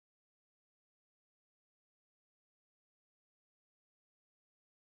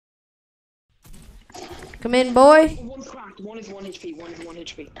Come in, boy. One's cracked. One is 1 HP. One is 1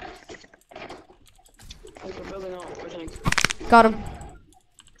 HP. We're building up, I think. Got him.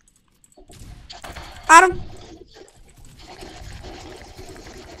 Adam.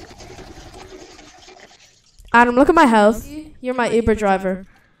 Adam, look at my health. You're my Uber driver.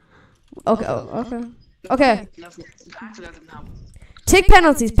 Okay. Okay. Okay. Take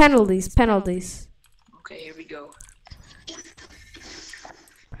penalties. Okay, here we go.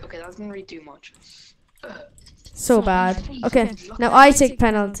 Okay, that doesn't really do much. So bad. Okay, now I take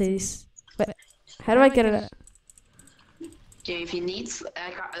penalties. Wait, how do I get it? Okay, if you need,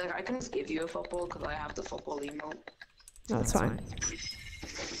 I can just give you a football because I have the football emote. No, that's fine.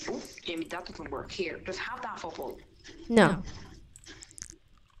 Oh, Jamie, that doesn't work. Here, just have that football. No.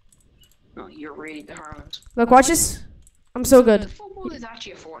 No, you're really determined. Look, watch this. I'm so good. Football is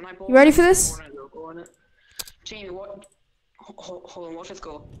actually a Fortnite ball. You ready for this? Jamie, what? Hold on, watch this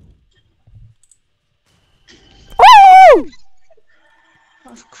go. Woo!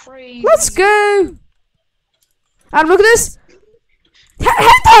 That's crazy. Let's go. Adam, look at this. How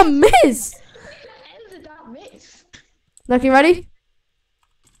did that miss? How did that miss? Look, you ready?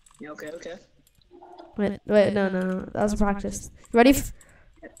 Yeah, okay. Wait, no. That was a practice. You ready?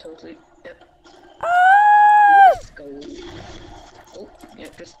 Yeah, totally. Yep. Ah! Let's go. Oh, yeah,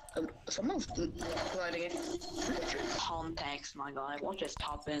 just someone's gliding in. Context, my guy. Watch this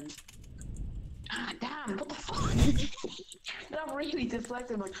top end. Ah, damn! What the fuck? That really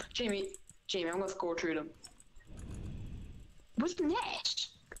deflected my. Jamie, I'm gonna score through them. Where's the net?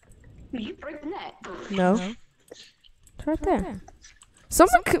 Did you break the net? No. It's right there.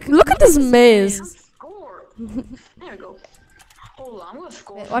 Someone, look at this maze. Score. There we go. Hold on, I'm gonna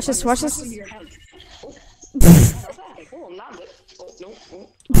score. Watch this. Oh. Oh, land it. Oh, no.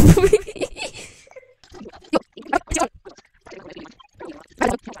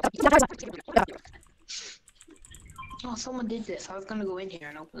 Oh, someone did this. I was gonna go in here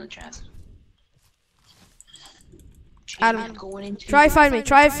and open the chest. Adam, try find me.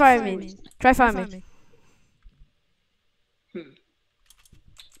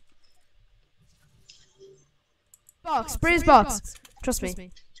 Box, Breeze box. Trust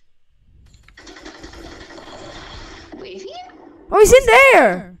me. Wait, is he? Oh, he's in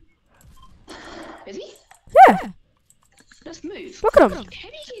there. Is he? Yeah. Let's move. Look at him. How did he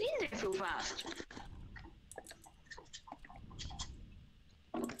get in there so fast?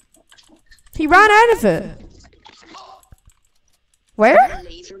 He ran out of it. Where?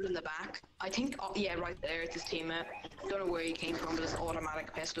 Lasered in the back. I think. Oh, yeah, right there. It's his teammate. Don't know where he came from, but it's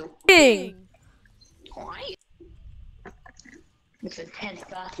automatic pistol. Ding. Why? It's a intense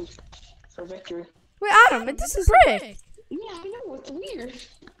battle for victory. Wait, Adam, this is brick. Yeah, I know. It's weird.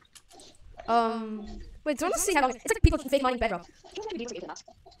 Wait, do you want to see how long? It's like people fake mining bedrock.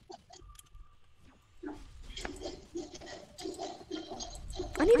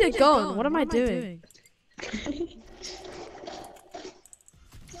 I need a gun. What am I doing?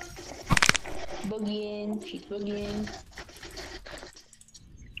 Boogieing. She's boogieing.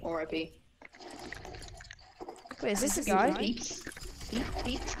 R.I.P. Wait, is this a guy? Beeps.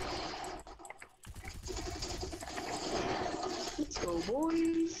 Let's go,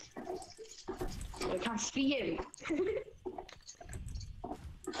 boys. I can't see him.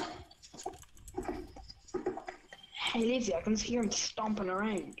 Hey, Lizzie, I can just hear him stomping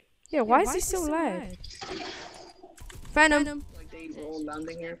around. Yeah, why is he so loud? Found him. Like they were all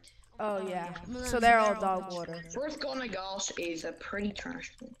landing here. Oh yeah. So they're all dog water. First gun I got is a pretty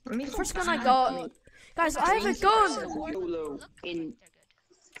trash one. I mean, First gun I got. Guys, I have a gun. YOLO in.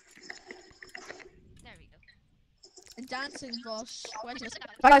 There we go. A dancing boss.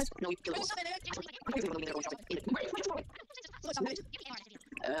 Guys. No, you killed us. Let's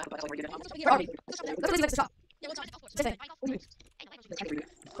next shot.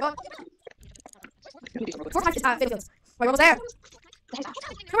 Fortnite is videos. We're almost there.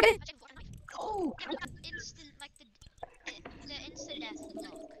 Oh! Instant, like the instant death of the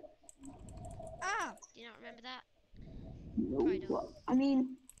dog. Ah! Do you not remember that? No, I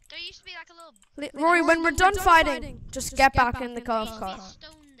mean... There used to be like a little... Rory, when we're done fighting, just get back in the golf cart. There's a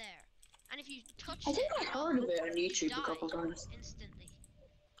stone there. And if you touch I think I heard of it on YouTube a couple times. Instantly.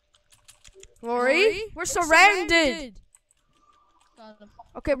 Rory, we're surrounded.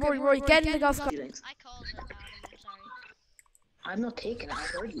 Okay, Rory, get in the golf cart. I called it, Adam, I'm sorry. I'm not taking it, I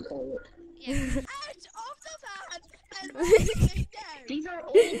heard you call it. Yeah. Out of the van and down. These are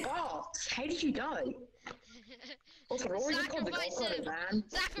all bots. How did you die? Also, Rory just called the golf cart a van.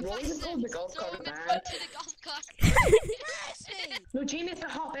 Rory just called the golf cart a van. To the golf cart. Mercy! No, Jamie has to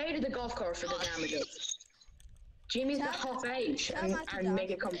hop out of the golf cart for the damages. Jimmy's the half age and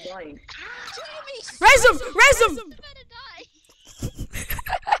make it come flying. Raise him! Raise him! You better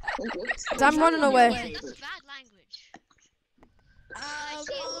die. I'm running away. That's bad language.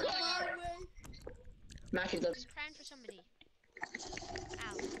 Mash is Just crying for somebody.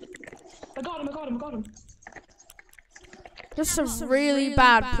 Ow. I got him. Just some really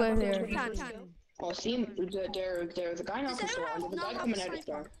bad play here. Oh, see, there's a guy knocking the door, and there's a guy coming out of the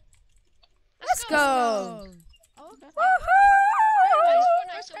door. Let's go! Oh, okay.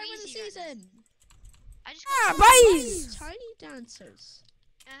 Woohoo! First time in the season. I just Ah, got boys! Tiny dancers.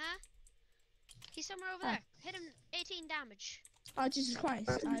 He's somewhere over there. Hit him 18 damage. Oh, Jesus Christ.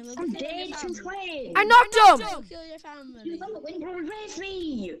 I will I'm kill dead your since family. when? I knocked him! I will kill your family. You got the winter race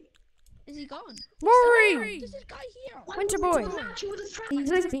me! Is he gone? Rory! There's this guy here. Winter boy. Match you with a trap. He's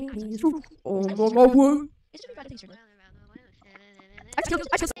listening. He's oh my word. It's to be better things. I killed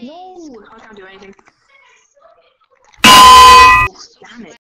No, I can't do anything.